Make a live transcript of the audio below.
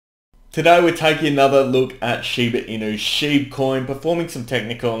Today we're taking another look at Shiba Inu SHIB Coin, performing some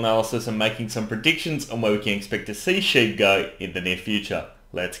technical analysis and making some predictions on where we can expect to see SHIB go in the near future.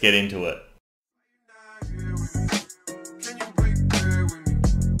 Let's get into it.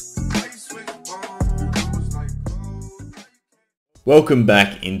 Welcome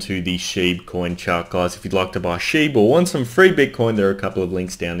back into the SHIB Coin chart, guys. If you'd like to buy SHIB or want some free Bitcoin, there are a couple of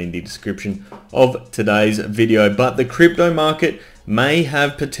links down in the description of today's video. But the crypto market may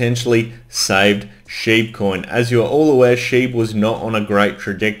have potentially saved SHIB Coin. As you are all aware, SHIB was not on a great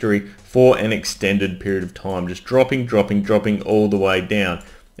trajectory for an extended period of time, just dropping all the way down.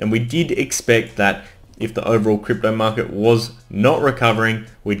 And we did expect that if the overall crypto market was not recovering,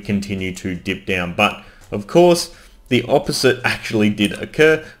 we'd continue to dip down. But of course, the opposite actually did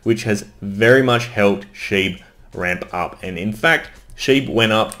occur, which has very much helped SHIB ramp up. And in fact, SHIB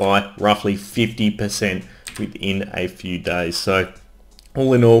went up by roughly 50% within a few days. So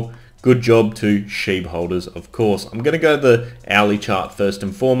all in all, good job to SHIB holders, of course. I'm going to go to the hourly chart first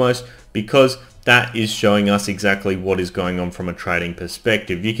and foremost, because that is showing us exactly what is going on from a trading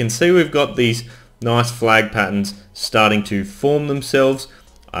perspective. You can see we've got these nice flag patterns starting to form themselves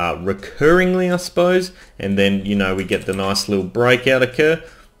recurringly, I suppose, and then we get the nice little breakout occur.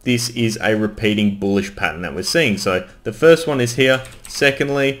 This is a repeating bullish pattern that we're seeing. So the first one is here.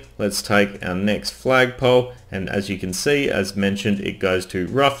 Secondly, let's take our next flagpole, and as you can see, as mentioned, it goes to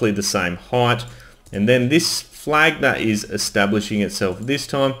roughly the same height. And then this flag that is establishing itself this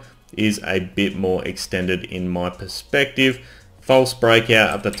time is a bit more extended in my perspective. False breakout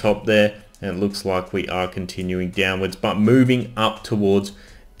at the top there, and it looks like we are continuing downwards but moving up towards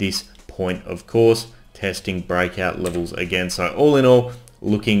this point, of course, testing breakout levels again. So all in all,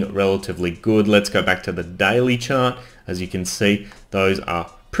 looking relatively good. Let's go back to the daily chart. As you can see, those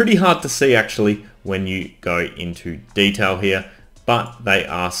are pretty hard to see actually when you go into detail here, but they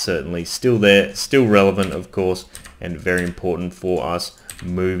are certainly still there, still relevant, of course, and very important for us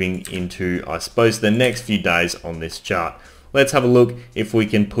moving into, I suppose, the next few days on this chart. Let's have a look if we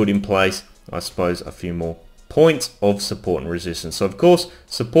can put in place, I suppose, a few more points of support and resistance. So of course,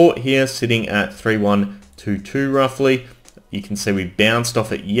 support here sitting at 3122 roughly. You can see we bounced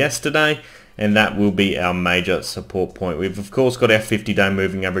off it yesterday, and that will be our major support point. We've of course got our 50-day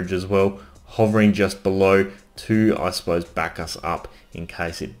moving average as well, hovering just below to, I suppose, back us up in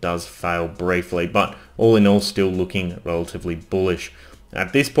case it does fail briefly. But all in all, still looking relatively bullish.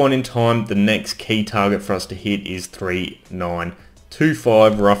 At this point in time, the next key target for us to hit is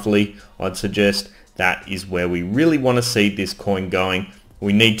 3925 roughly. I'd suggest that is where we really want to see this coin going.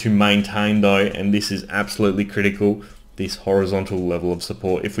 We need to maintain though, and this is absolutely critical, this horizontal level of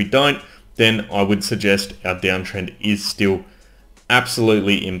support. If we don't, then I would suggest our downtrend is still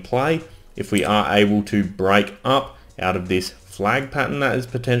absolutely in play. If we are able to break up out of this flag pattern that is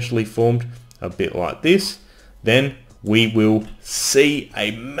potentially formed a bit like this, then we will see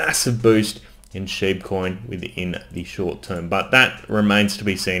a massive boost in SHIB Coin within the short term. But that remains to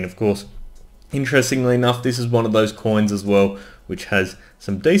be seen, of course. Interestingly enough, this is one of those coins as well which has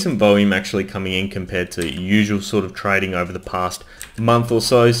some decent volume actually coming in compared to usual sort of trading over the past month or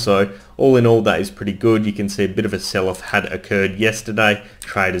so. So all in all, that is pretty good. You can see a bit of a sell-off had occurred yesterday.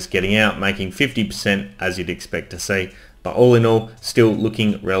 Traders getting out, making 50% as you'd expect to see. But all in all, still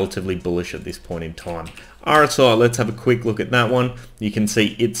looking relatively bullish at this point in time. RSI, let's have a quick look at that one. You can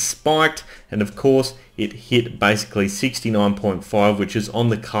see it spiked, and of course it hit basically 69.5, which is on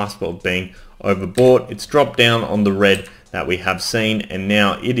the cusp of being overbought. It's dropped down on the red that we have seen, and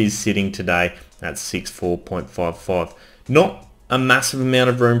now it is sitting today at 64.55. Not a massive amount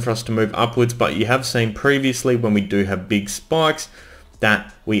of room for us to move upwards, but you have seen previously when we do have big spikes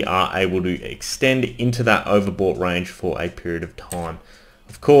that we are able to extend into that overbought range for a period of time.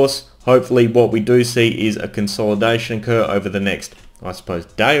 Of course, hopefully what we do see is a consolidation occur over the next, I suppose,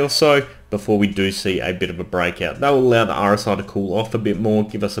 day or so before we do see a bit of a breakout. That will allow the RSI to cool off a bit more,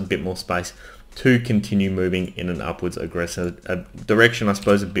 give us a bit more space to continue moving in an upwards aggressive direction, I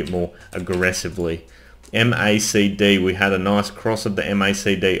suppose, a bit more aggressively. MACD, we had a nice cross of the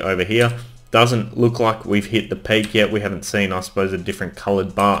MACD over here. Doesn't look like we've hit the peak yet. We haven't seen, I suppose, a different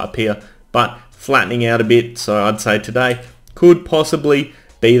colored bar appear, but flattening out a bit. So I'd say today could possibly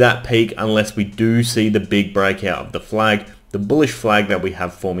be that peak unless we do see the big breakout of the flag, the bullish flag that we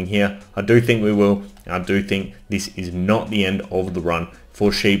have forming here. I do think we will. I do think this is not the end of the run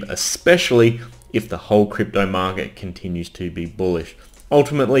for SHIB, especially if the whole crypto market continues to be bullish.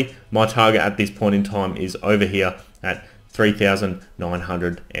 Ultimately, my target at this point in time is over here at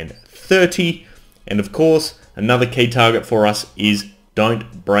 3,930. And of course, another key target for us is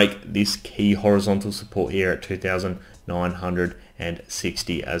don't break this key horizontal support here at 2,900 and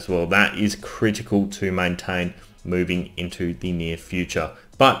 60 as well. That is critical to maintain moving into the near future.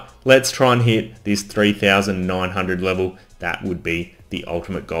 But let's try and hit this 3,900 level. That would be the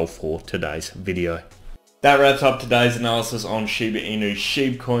ultimate goal for today's video. That wraps up today's analysis on Shiba Inu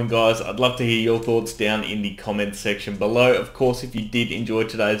SHIB Coin, guys. I'd love to hear your thoughts down in the comments section below. Of course, if you did enjoy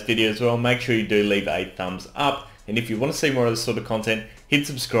today's video as well, make sure you do leave a thumbs up. And if you want to see more of this sort of content, hit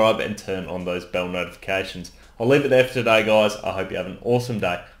subscribe and turn on those bell notifications. I'll leave it there for today, guys. I hope you have an awesome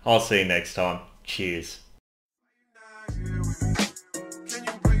day. I'll see you next time. Cheers.